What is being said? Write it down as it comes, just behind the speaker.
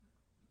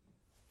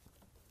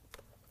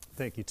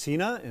Thank you,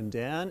 Tina and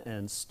Dan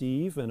and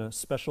Steve, and a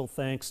special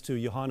thanks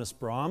to Johannes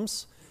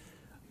Brahms.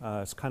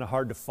 It's kind of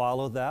hard to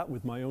follow that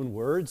with my own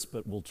words,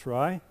 but we'll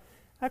try.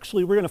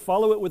 Actually, we're going to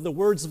follow it with the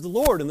words of the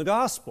Lord in the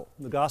Gospel.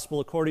 The Gospel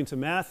according to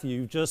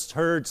Matthew just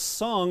heard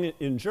sung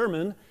in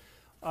German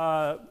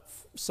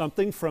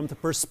something from the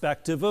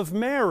perspective of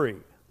Mary,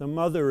 the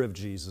mother of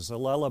Jesus, a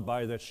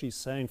lullaby that she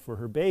sang for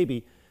her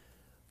baby.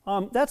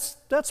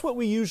 That's what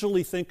we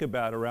usually think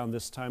about around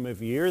this time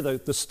of year,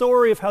 the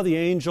story of how the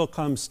angel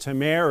comes to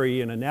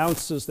Mary and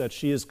announces that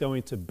she is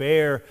going to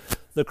bear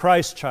the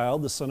Christ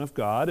child, the Son of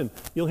God. And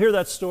you'll hear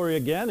that story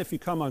again if you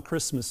come on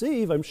Christmas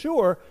Eve, I'm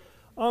sure.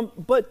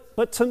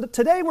 But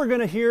today we're going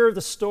to hear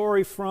the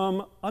story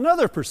from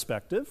another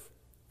perspective,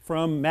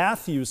 from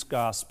Matthew's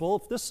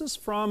Gospel. This is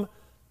from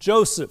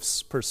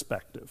Joseph's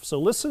perspective. So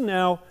listen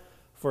now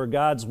for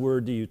God's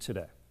word to you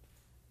today.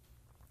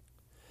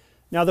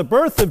 Now, the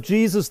birth of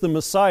Jesus the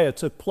Messiah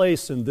took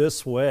place in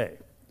this way.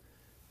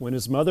 When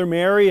his mother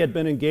Mary had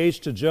been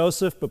engaged to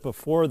Joseph, but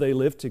before they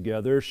lived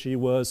together, she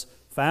was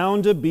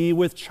found to be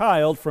with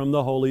child from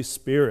the Holy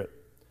Spirit.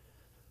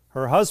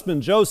 Her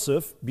husband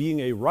Joseph, being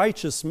a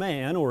righteous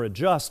man or a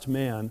just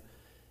man,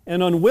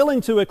 and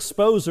unwilling to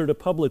expose her to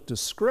public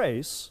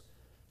disgrace,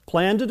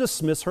 planned to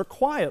dismiss her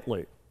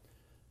quietly.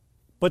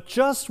 But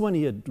just when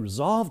he had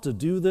resolved to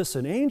do this,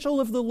 an angel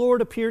of the Lord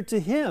appeared to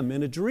him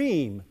in a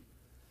dream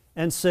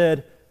and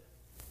said,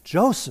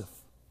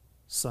 "Joseph,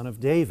 son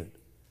of David,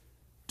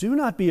 do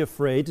not be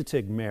afraid to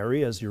take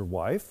Mary as your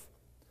wife,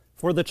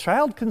 for the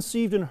child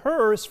conceived in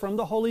her is from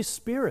the Holy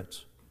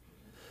Spirit.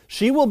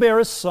 She will bear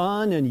a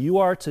son, and you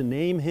are to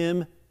name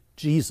him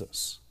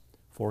Jesus,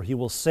 for he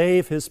will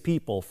save his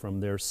people from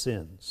their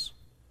sins."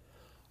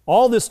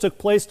 All this took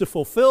place to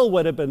fulfill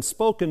what had been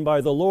spoken by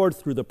the Lord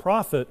through the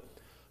prophet.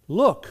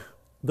 "Look,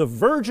 the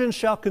virgin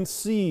shall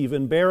conceive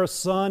and bear a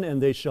son,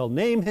 and they shall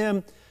name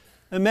him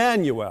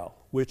Emmanuel,"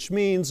 which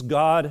means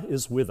God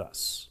is with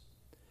us.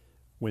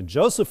 When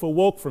Joseph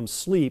awoke from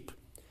sleep,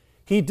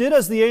 he did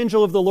as the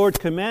angel of the Lord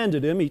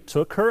commanded him. He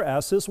took her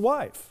as his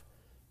wife,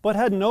 but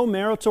had no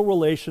marital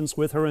relations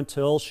with her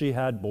until she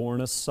had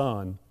borne a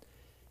son,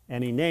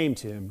 and he named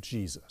him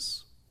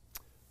Jesus.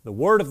 The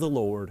word of the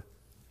Lord.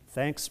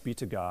 Thanks be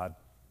to God.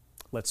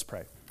 Let's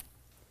pray.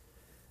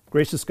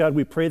 Gracious God,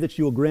 we pray that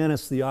you will grant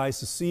us the eyes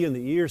to see and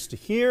the ears to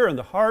hear and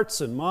the hearts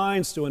and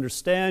minds to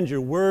understand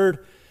your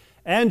word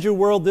and your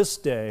world this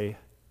day.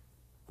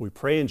 We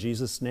pray in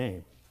Jesus'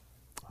 name.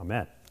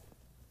 Amen.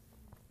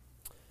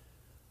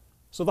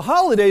 So the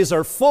holidays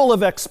are full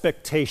of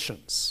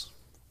expectations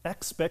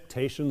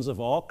of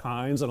all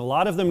kinds, and a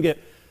lot of them get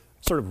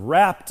sort of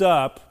wrapped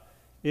up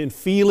in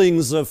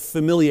feelings of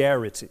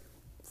familiarity,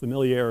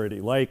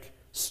 like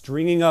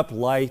stringing up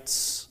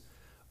lights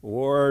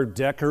or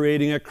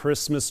decorating a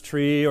Christmas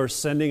tree or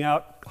sending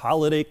out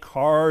holiday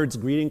cards,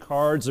 greeting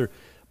cards, or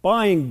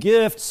buying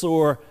gifts,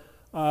 or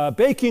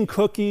baking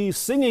cookies,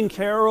 singing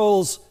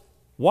carols,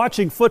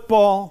 watching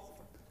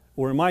football,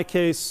 or in my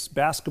case,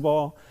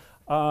 basketball,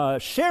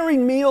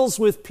 sharing meals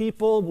with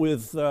people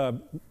with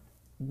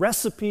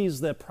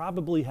recipes that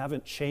probably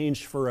haven't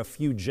changed for a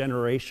few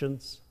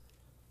generations.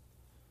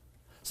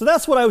 So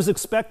that's what I was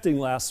expecting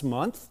last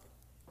month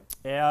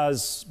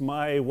as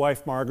my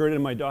wife Margaret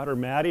and my daughter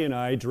Maddie and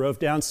I drove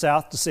down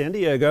south to San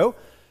Diego,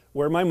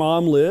 where my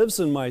mom lives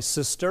and my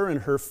sister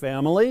and her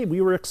family. We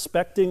were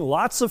expecting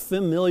lots of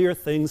familiar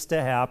things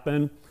to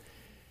happen.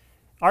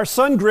 Our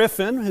son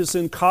Griffin is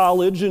in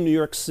college in New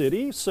York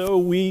City, so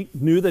we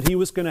knew that he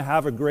was going to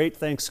have a great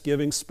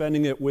Thanksgiving,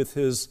 spending it with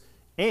his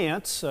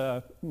aunt,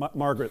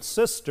 Margaret's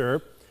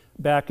sister,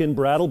 back in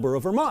Brattleboro,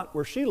 Vermont,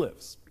 where she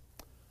lives.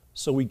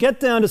 So we get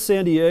down to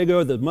San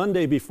Diego the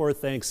Monday before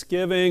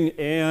Thanksgiving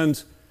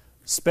and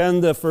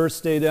spend the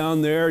first day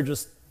down there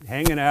just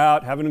hanging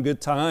out, having a good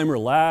time,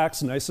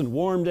 relax, nice and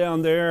warm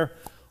down there,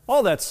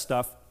 all that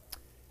stuff.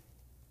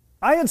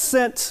 I had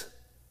sent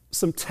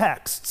some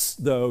texts,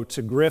 though,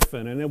 to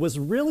Griffin, and it was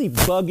really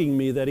bugging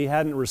me that he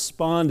hadn't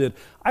responded.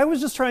 I was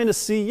just trying to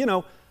see,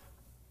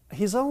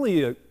 he's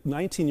only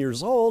 19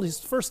 years old, his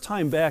first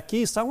time back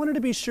east. I wanted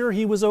to be sure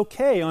he was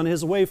okay on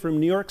his way from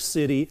New York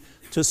City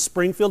to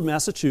Springfield,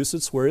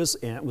 Massachusetts, where his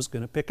aunt was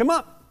going to pick him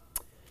up.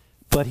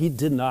 But he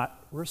did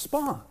not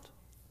respond.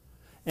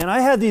 And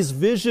I had these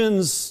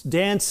visions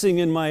dancing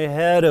in my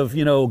head of,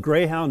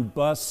 Greyhound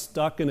bus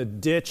stuck in a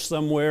ditch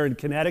somewhere in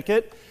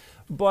Connecticut.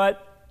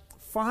 But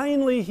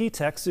finally he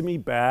texted me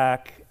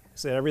back,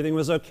 said everything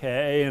was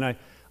okay, and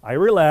I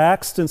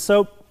relaxed. And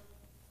so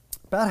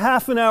about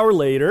half an hour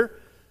later,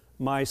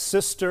 my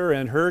sister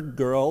and her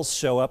girls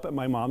show up at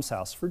my mom's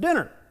house for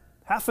dinner.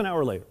 Half an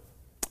hour later.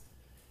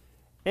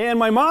 And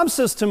my mom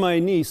says to my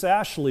niece,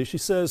 Ashley, she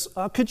says,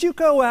 could you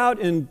go out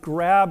and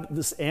grab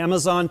this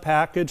Amazon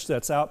package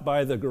that's out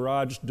by the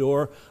garage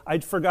door? I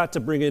forgot to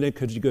bring it in.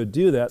 Could you go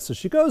do that? So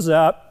she goes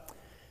out,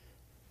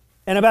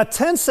 and about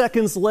 10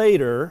 seconds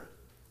later,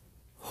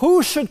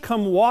 who should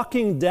come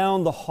walking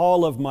down the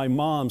hall of my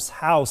mom's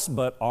house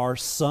but our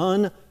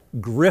son,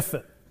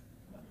 Griffin,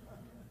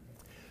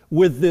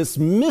 with this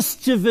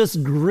mischievous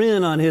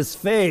grin on his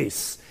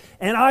face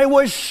And I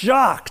was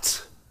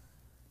shocked,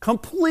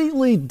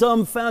 completely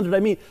dumbfounded. I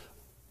mean,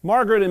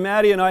 Margaret and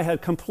Maddie and I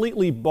had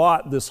completely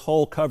bought this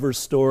whole cover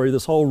story,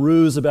 this whole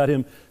ruse about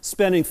him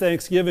spending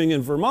Thanksgiving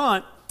in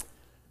Vermont.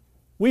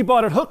 We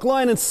bought it hook,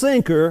 line, and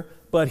sinker,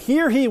 but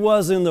here he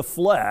was in the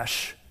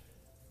flesh,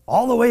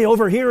 all the way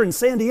over here in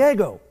San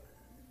Diego.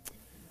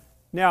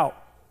 Now,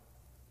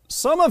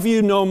 some of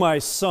you know my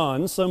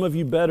son, some of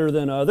you better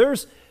than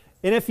others,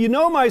 and if you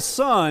know my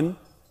son,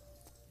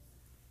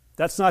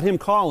 that's not him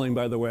calling,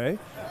 by the way,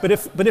 but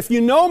if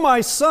you know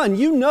my son,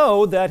 you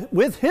know that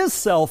with his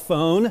cell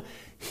phone,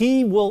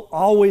 he will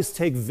always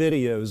take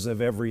videos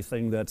of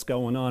everything that's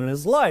going on in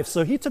his life.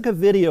 So he took a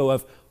video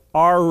of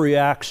our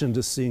reaction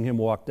to seeing him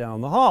walk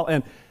down the hall.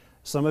 And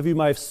some of you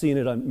may have seen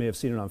it on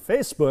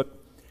Facebook.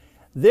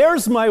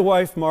 There's my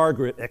wife,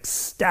 Margaret,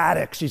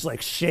 ecstatic. She's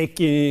like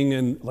shaking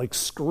and like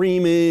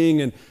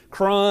screaming and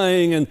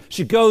crying. And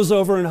she goes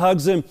over and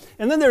hugs him.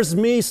 And then there's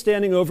me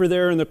standing over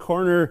there in the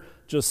corner,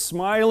 just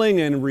smiling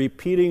and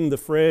repeating the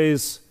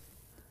phrase,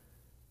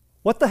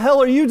 "What the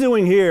hell are you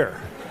doing here?"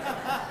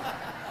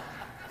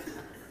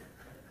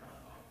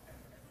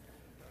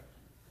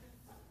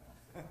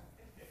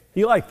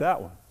 You like that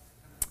one.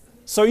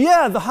 So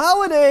yeah, the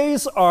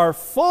holidays are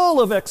full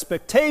of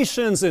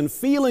expectations and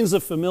feelings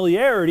of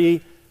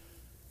familiarity,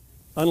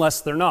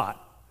 unless they're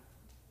not,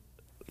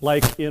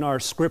 like in our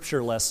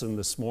scripture lesson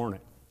this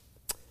morning.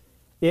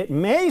 It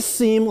may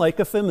seem like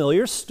a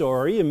familiar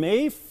story. You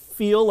may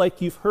feel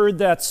like you've heard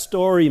that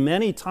story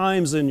many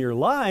times in your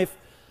life.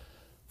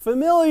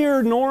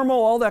 Familiar, normal,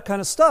 all that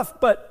kind of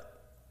stuff. But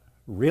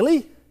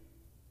really?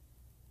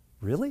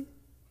 Really?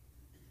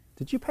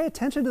 Did you pay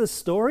attention to this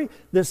story?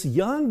 This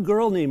young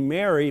girl named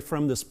Mary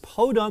from this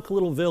podunk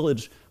little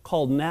village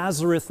called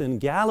Nazareth in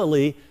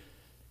Galilee,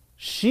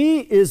 she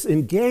is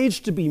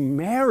engaged to be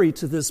married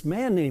to this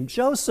man named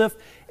Joseph,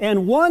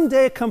 and one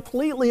day,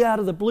 completely out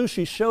of the blue,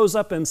 she shows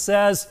up and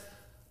says,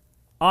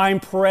 "I'm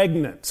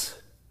pregnant."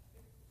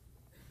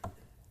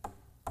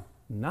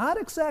 Not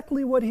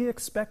exactly what he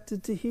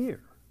expected to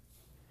hear.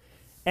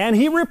 And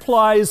he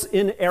replies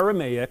in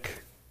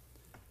Aramaic,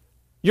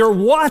 "You're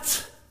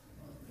what?"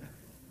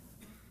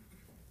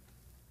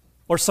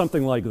 Or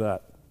something like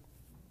that.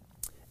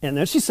 And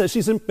then she says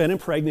she's been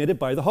impregnated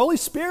by the Holy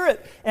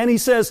Spirit. And he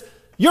says,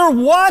 "You're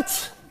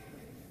what?"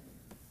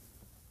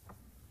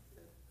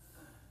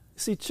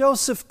 See,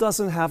 Joseph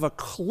doesn't have a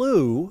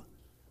clue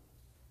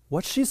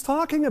what she's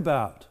talking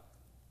about.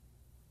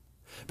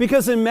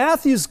 Because in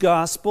Matthew's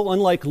gospel,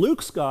 unlike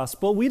Luke's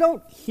gospel, we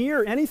don't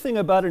hear anything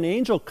about an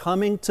angel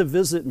coming to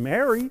visit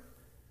Mary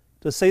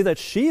to say that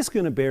she's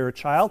going to bear a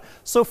child.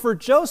 So for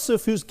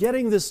Joseph, who's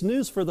getting this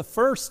news for the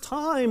first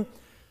time,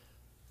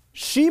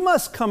 she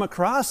must come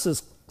across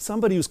as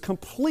somebody who's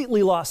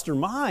completely lost her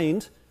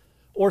mind,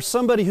 or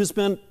somebody who's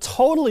been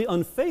totally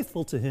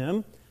unfaithful to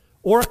him,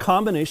 or a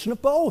combination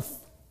of both.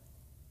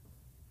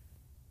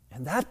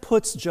 And that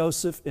puts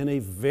Joseph in a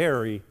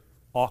very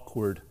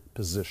awkward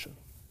position.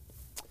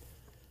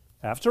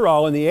 After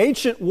all, in the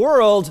ancient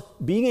world,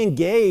 being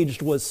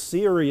engaged was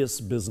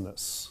serious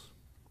business.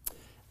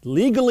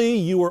 Legally,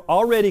 you were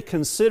already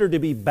considered to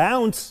be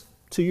bound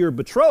to your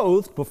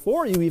betrothed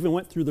before you even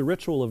went through the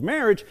ritual of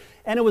marriage,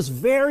 and it was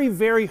very,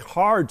 very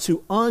hard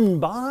to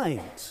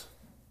unbind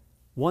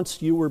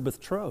once you were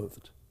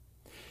betrothed.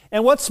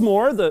 And what's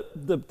more,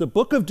 the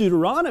book of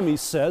Deuteronomy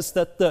says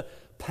that the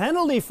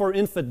penalty for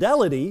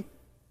infidelity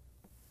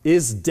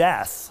is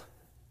death.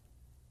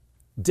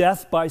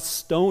 Death by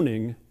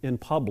stoning in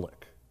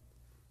public.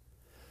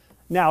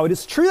 Now, it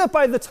is true that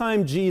by the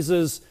time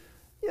Jesus,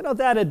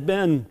 that had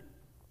been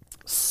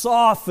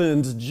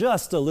softened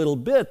just a little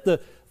bit.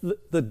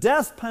 The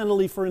death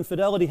penalty for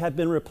infidelity had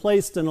been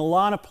replaced in a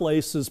lot of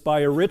places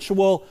by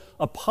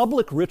a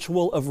public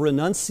ritual of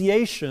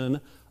renunciation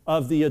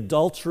of the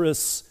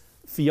adulterous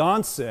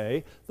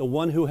fiancé, the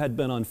one who had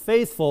been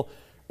unfaithful,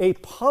 a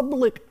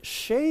public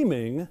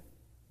shaming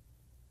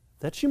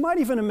that you might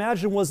even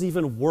imagine was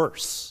even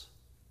worse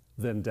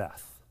than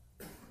death.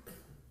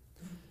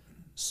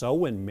 So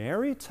when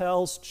Mary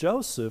tells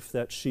Joseph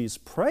that she's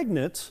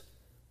pregnant,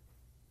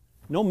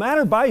 no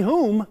matter by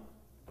whom,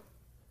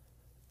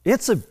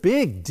 it's a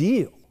big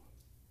deal.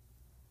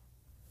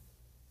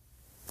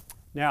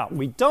 Now,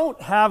 we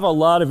don't have a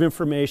lot of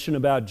information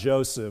about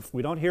Joseph.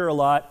 We don't hear a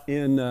lot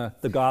in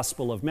the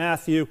Gospel of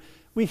Matthew.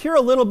 We hear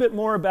a little bit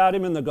more about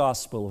him in the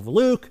Gospel of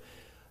Luke.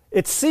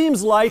 It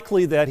seems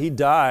likely that he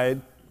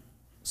died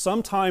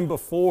sometime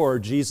before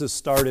Jesus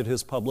started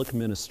his public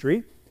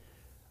ministry.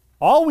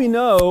 All we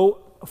know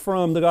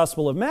from the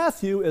Gospel of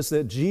Matthew is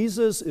that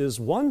Jesus is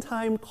one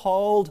time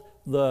called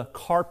the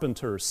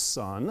carpenter's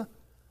son.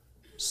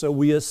 So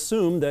we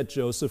assume that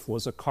Joseph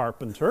was a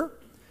carpenter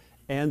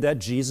and that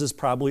Jesus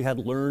probably had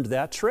learned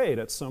that trade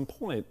at some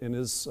point in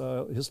his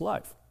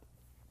life.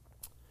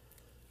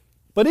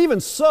 But even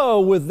so,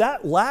 with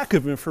that lack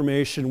of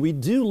information, we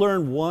do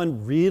learn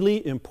one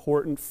really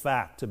important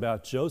fact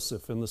about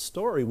Joseph in the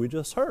story we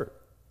just heard.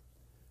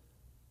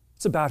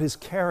 It's about his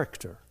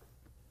character,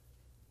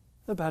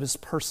 about his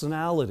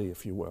personality,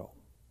 if you will.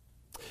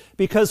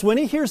 Because when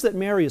he hears that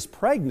Mary is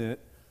pregnant,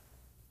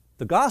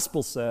 the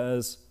gospel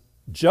says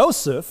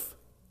Joseph,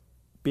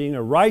 being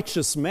a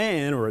righteous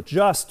man or a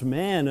just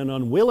man and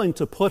unwilling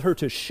to put her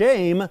to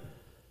shame,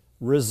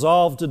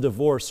 resolved to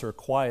divorce her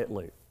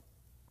quietly.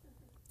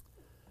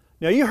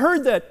 Now, you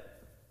heard that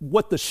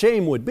what the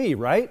shame would be,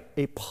 right?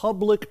 A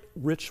public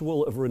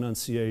ritual of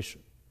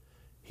renunciation.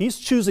 He's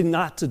choosing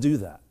not to do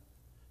that.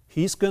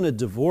 He's going to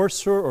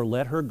divorce her or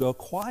let her go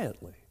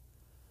quietly.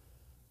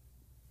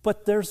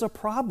 But there's a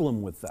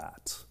problem with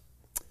that.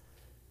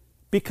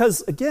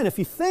 Because, again, if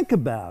you think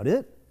about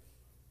it,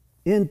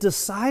 in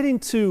deciding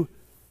to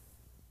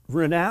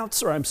in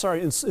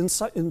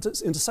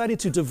deciding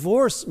to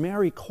divorce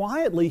Mary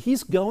quietly,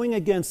 he's going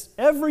against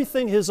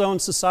everything his own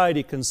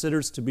society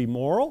considers to be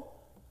moral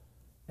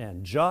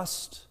and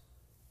just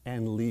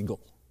and legal.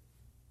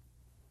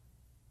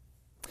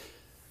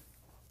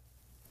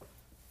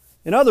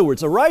 In other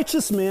words, a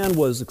righteous man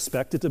was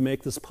expected to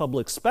make this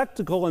public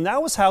spectacle, and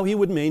that was how he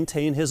would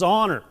maintain his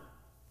honor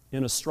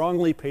in a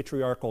strongly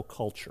patriarchal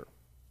culture.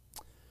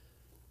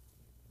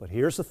 But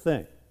here's the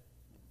thing.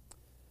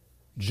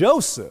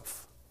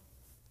 Joseph,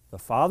 the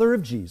father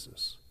of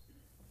Jesus,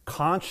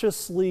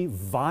 consciously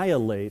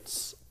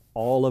violates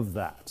all of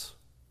that.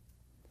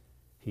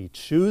 He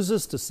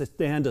chooses to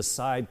stand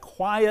aside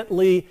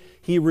quietly.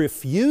 He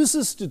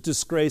refuses to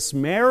disgrace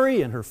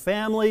Mary and her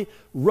family,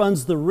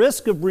 runs the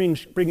risk of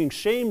bringing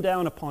shame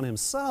down upon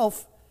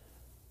himself.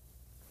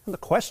 And the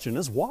question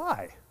is,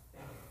 why?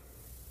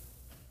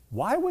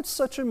 Why would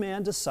such a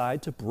man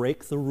decide to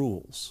break the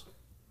rules?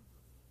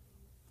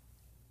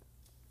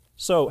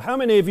 So, how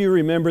many of you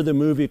remember the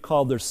movie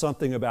called There's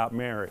Something About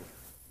Mary?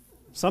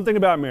 Something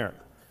About Mary.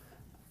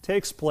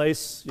 Takes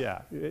place,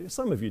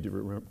 some of you do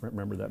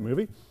remember that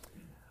movie.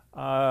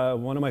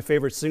 One of my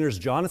favorite singers,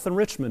 Jonathan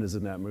Richman, is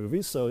in that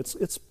movie, so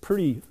it's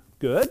pretty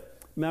good,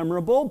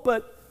 memorable.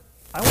 But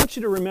I want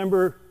you to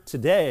remember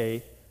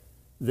today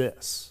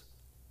this,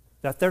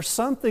 that there's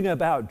something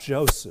about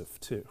Joseph,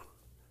 too.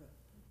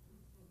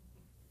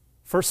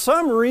 For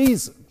some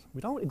reason,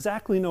 we don't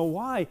exactly know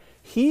why,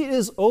 he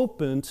is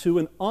open to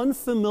an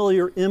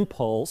unfamiliar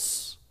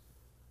impulse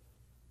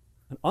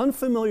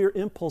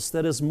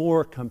that is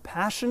more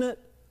compassionate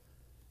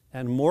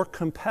and more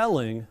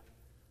compelling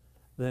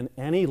than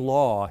any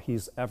law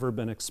he's ever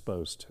been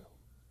exposed to.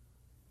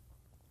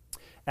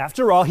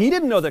 After all, he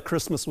didn't know that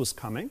Christmas was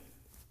coming.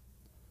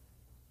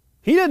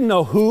 He didn't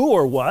know who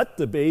or what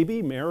the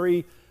baby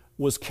Mary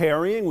was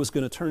carrying was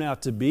going to turn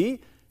out to be.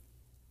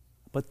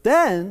 But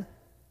then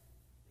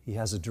he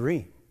has a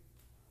dream.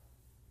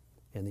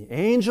 And the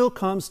angel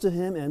comes to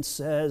him and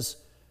says,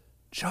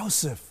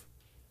 Joseph,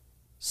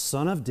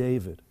 son of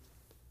David,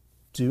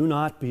 do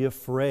not be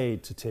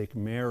afraid to take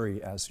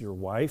Mary as your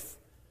wife,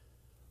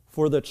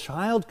 for the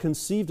child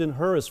conceived in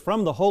her is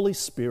from the Holy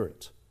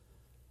Spirit.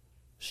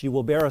 She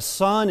will bear a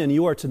son, and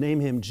you are to name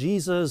him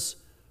Jesus,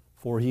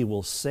 for he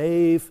will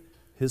save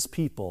his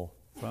people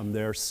from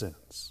their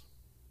sins.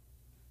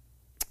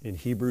 In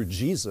Hebrew,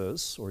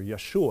 Jesus, or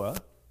Yeshua,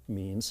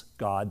 means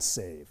God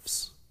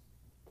saves.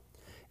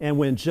 And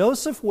when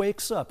Joseph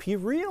wakes up, he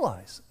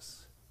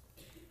realizes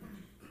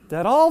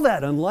that all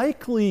that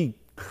unlikely,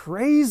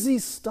 crazy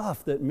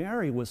stuff that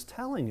Mary was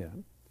telling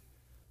him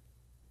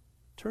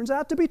turns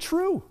out to be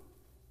true.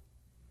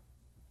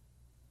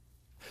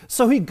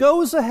 So he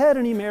goes ahead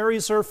and he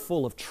marries her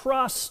full of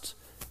trust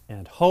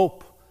and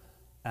hope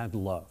and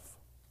love.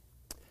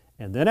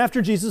 And then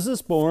after Jesus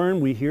is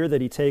born, we hear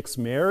that he takes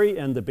Mary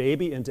and the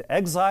baby into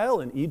exile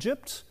in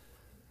Egypt.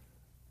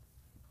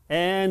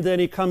 And then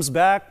he comes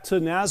back to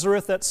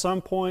Nazareth at some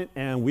point,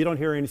 and we don't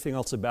hear anything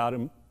else about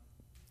him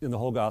in the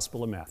whole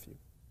Gospel of Matthew.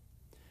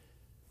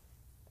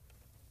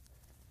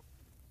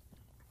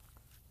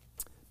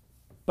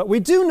 But we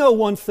do know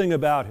one thing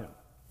about him.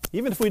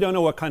 Even if we don't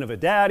know what kind of a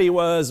dad he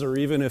was, or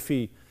even if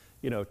he,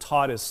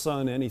 taught his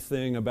son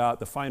anything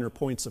about the finer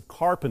points of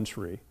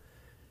carpentry,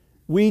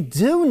 we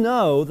do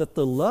know that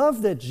the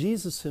love that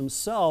Jesus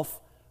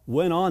himself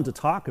went on to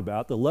talk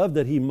about, the love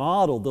that he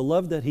modeled, the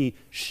love that he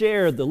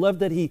shared, the love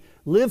that he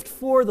lived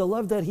for, the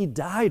love that he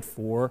died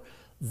for,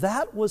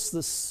 that was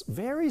the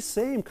very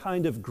same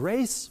kind of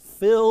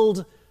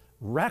grace-filled,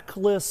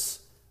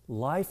 reckless,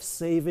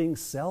 life-saving,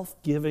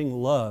 self-giving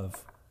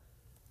love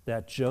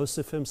that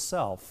Joseph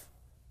himself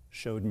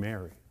showed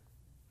Mary.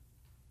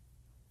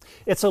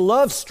 It's a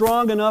love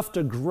strong enough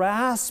to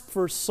grasp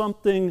for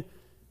something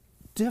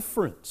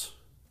different,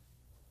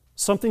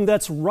 something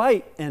that's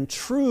right and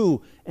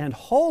true and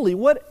holy,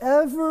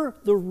 whatever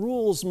the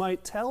rules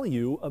might tell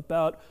you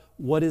about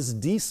what is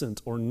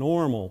decent or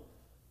normal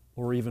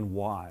or even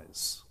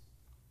wise.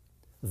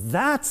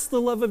 That's the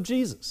love of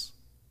Jesus.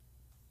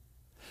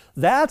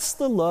 That's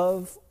the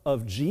love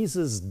of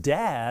Jesus'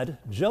 dad,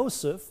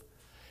 Joseph,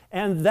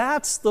 and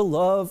that's the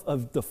love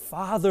of the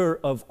Father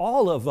of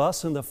all of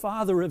us and the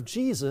Father of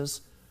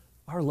Jesus,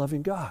 our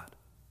loving God.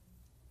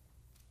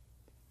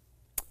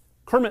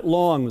 Kermit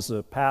Long was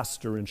a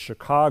pastor in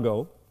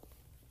Chicago,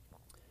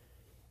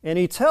 and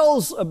he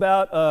tells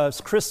about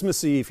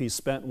Christmas Eve he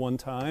spent one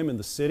time in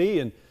the city,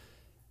 and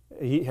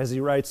As he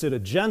writes it, a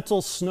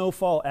gentle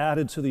snowfall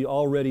added to the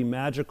already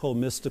magical,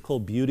 mystical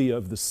beauty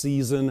of the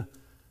season.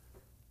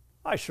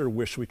 I sure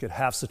wish we could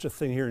have such a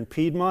thing here in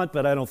Piedmont,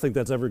 but I don't think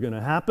that's ever going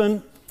to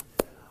happen.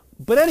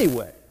 But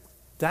anyway,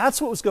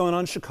 that's what was going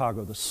on in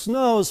Chicago. The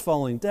snow's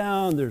falling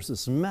down. There's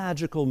this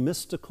magical,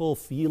 mystical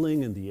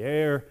feeling in the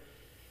air.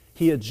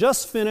 He had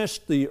just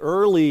finished the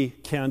early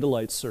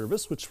candlelight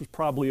service, which was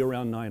probably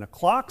around 9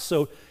 o'clock.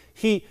 So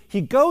he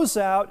goes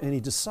out and he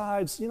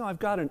decides, I've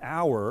got an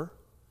hour.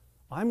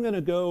 I'm going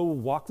to go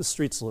walk the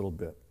streets a little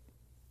bit,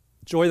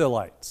 enjoy the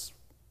lights,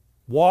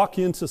 walk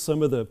into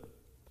some of the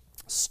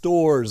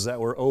stores that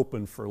were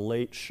open for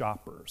late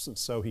shoppers. And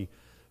so he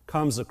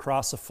comes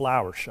across a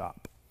flower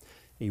shop.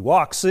 He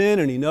walks in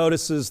and he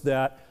notices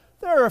that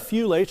there are a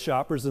few late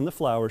shoppers in the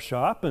flower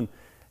shop. And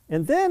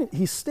then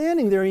he's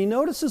standing there and he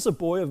notices a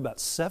boy of about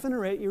 7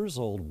 or 8 years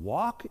old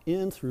walk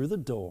in through the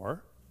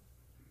door.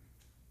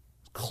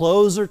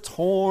 Clothes are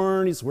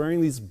torn. He's wearing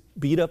these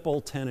beat-up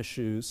old tennis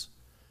shoes.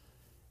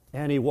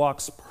 And he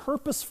walks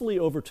purposefully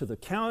over to the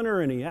counter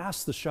and he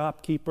asks the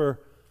shopkeeper,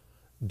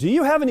 "Do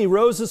you have any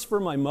roses for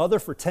my mother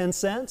for 10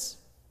 cents?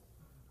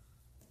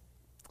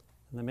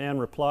 And the man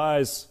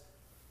replies,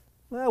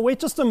 "Well, wait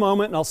just a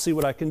moment and I'll see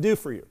what I can do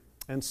for you."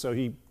 And so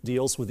he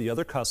deals with the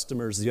other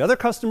customers. The other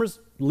customers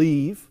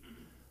leave,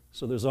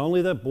 so there's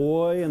only the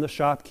boy and the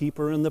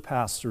shopkeeper and the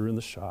pastor in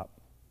the shop.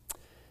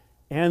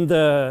 And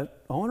the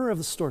owner of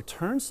the store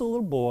turns to the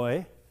little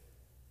boy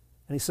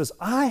and he says,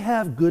 "I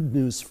have good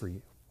news for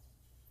you.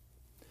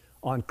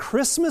 On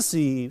Christmas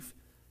Eve,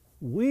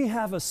 we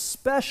have a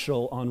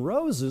special on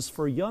roses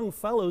for young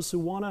fellows who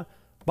want to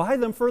buy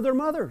them for their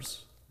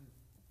mothers."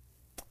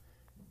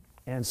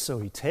 And so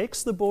he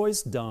takes the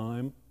boy's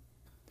dime,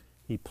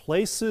 he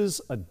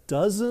places a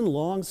dozen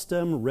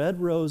long-stem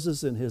red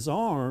roses in his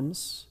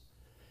arms,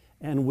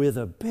 and with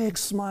a big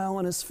smile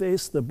on his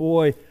face, the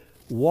boy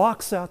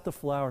walks out the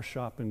flower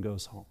shop and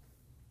goes home.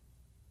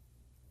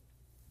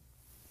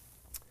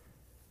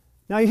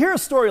 Now you hear a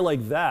story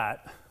like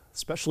that,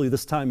 especially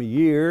this time of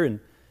year, and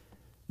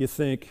you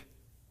think,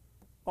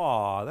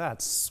 "Aw,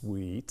 that's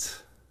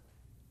sweet.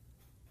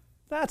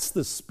 That's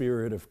the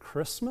spirit of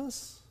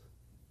Christmas."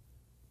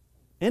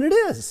 And it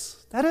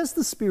is. That is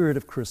the spirit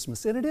of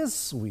Christmas, and it is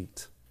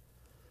sweet.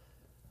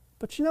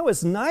 But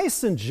as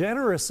nice and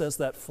generous as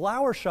that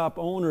flower shop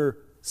owner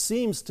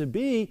seems to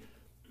be,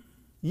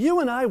 you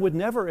and I would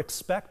never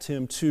expect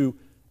him to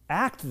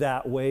act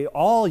that way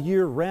all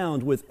year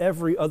round with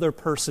every other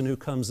person who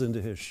comes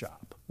into his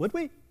shop, would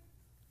we?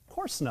 Of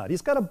course not.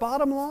 He's got a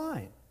bottom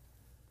line.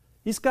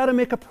 He's got to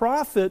make a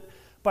profit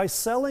by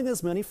selling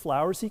as many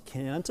flowers he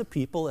can to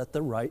people at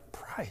the right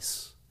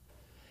price.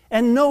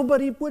 And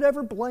nobody would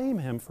ever blame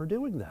him for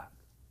doing that.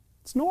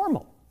 It's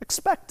normal,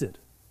 expected.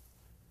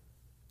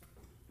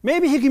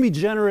 Maybe he can be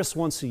generous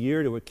once a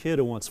year to a kid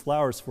who wants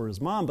flowers for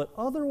his mom, but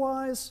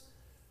otherwise,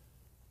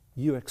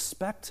 you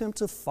expect him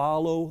to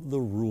follow the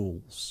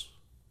rules.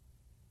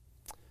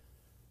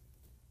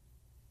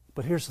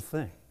 But here's the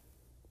thing.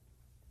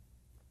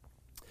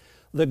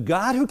 The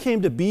God who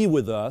came to be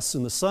with us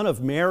in the Son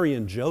of Mary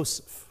and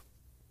Joseph,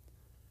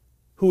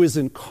 who is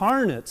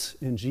incarnate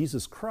in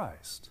Jesus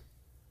Christ,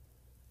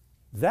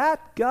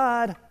 that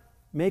God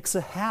makes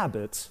a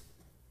habit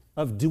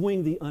of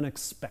doing the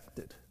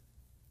unexpected.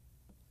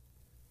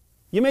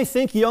 You may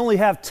think you only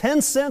have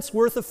 10 cents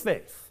worth of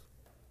faith.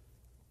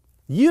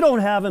 You don't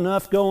have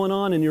enough going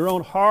on in your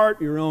own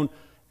heart, your own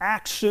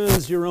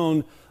actions, your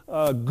own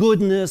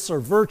goodness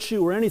or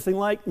virtue or anything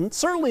like, and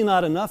certainly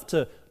not enough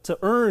to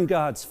earn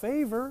God's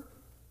favor.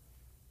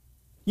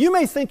 You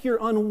may think you're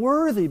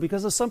unworthy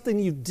because of something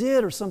you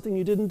did or something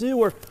you didn't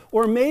do,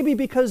 or maybe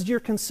because you're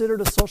considered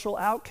a social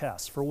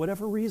outcast for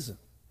whatever reason.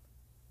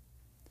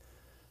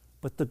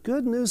 But the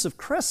good news of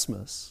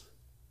Christmas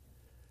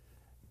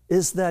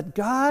is that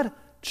God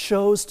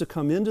chose to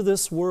come into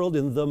this world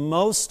in the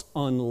most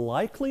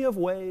unlikely of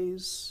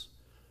ways,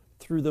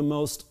 through the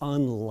most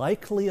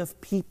unlikely of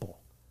people.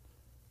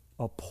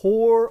 A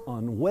poor,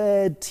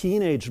 unwed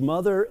teenage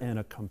mother and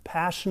a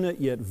compassionate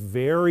yet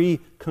very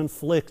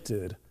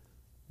conflicted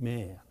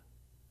man.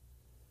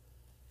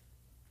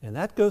 And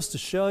that goes to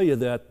show you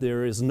that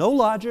there is no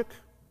logic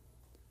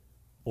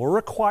or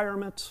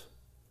requirement,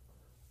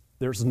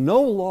 there's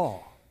no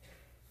law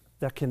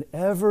that can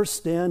ever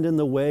stand in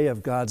the way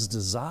of God's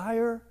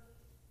desire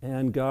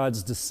and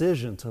God's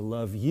decision to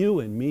love you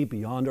and me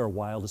beyond our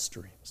wildest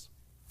dreams.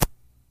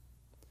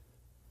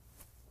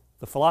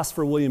 The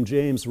philosopher William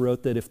James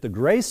wrote that if the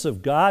grace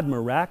of God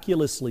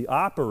miraculously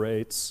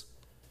operates,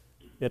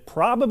 it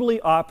probably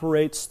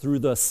operates through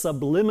the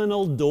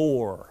subliminal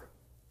door.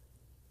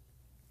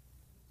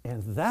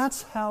 And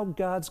that's how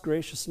God's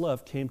gracious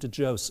love came to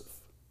Joseph.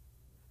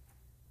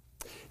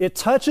 It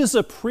touches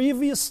a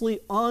previously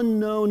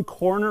unknown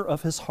corner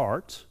of his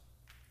heart,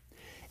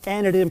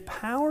 and it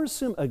empowers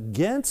him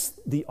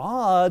against the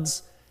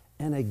odds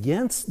and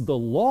against the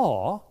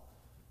law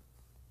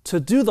to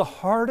do the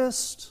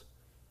hardest,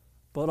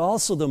 but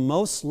also the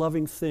most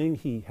loving thing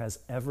he has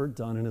ever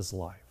done in his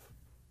life.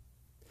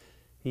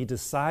 He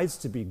decides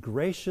to be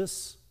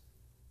gracious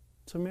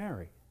to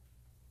Mary.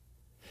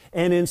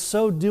 And in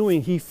so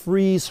doing, he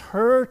frees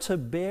her to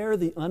bear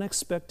the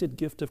unexpected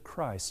gift of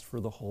Christ for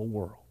the whole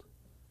world.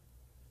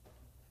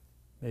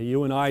 May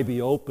you and I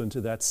be open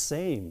to that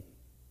same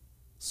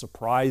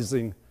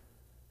surprising,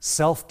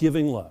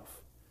 self-giving love.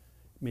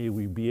 May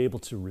we be able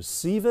to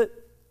receive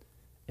it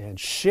and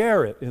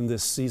share it in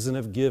this season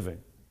of giving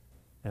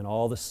and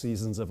all the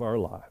seasons of our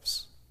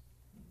lives.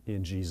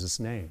 In Jesus'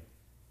 name,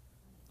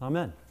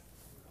 amen.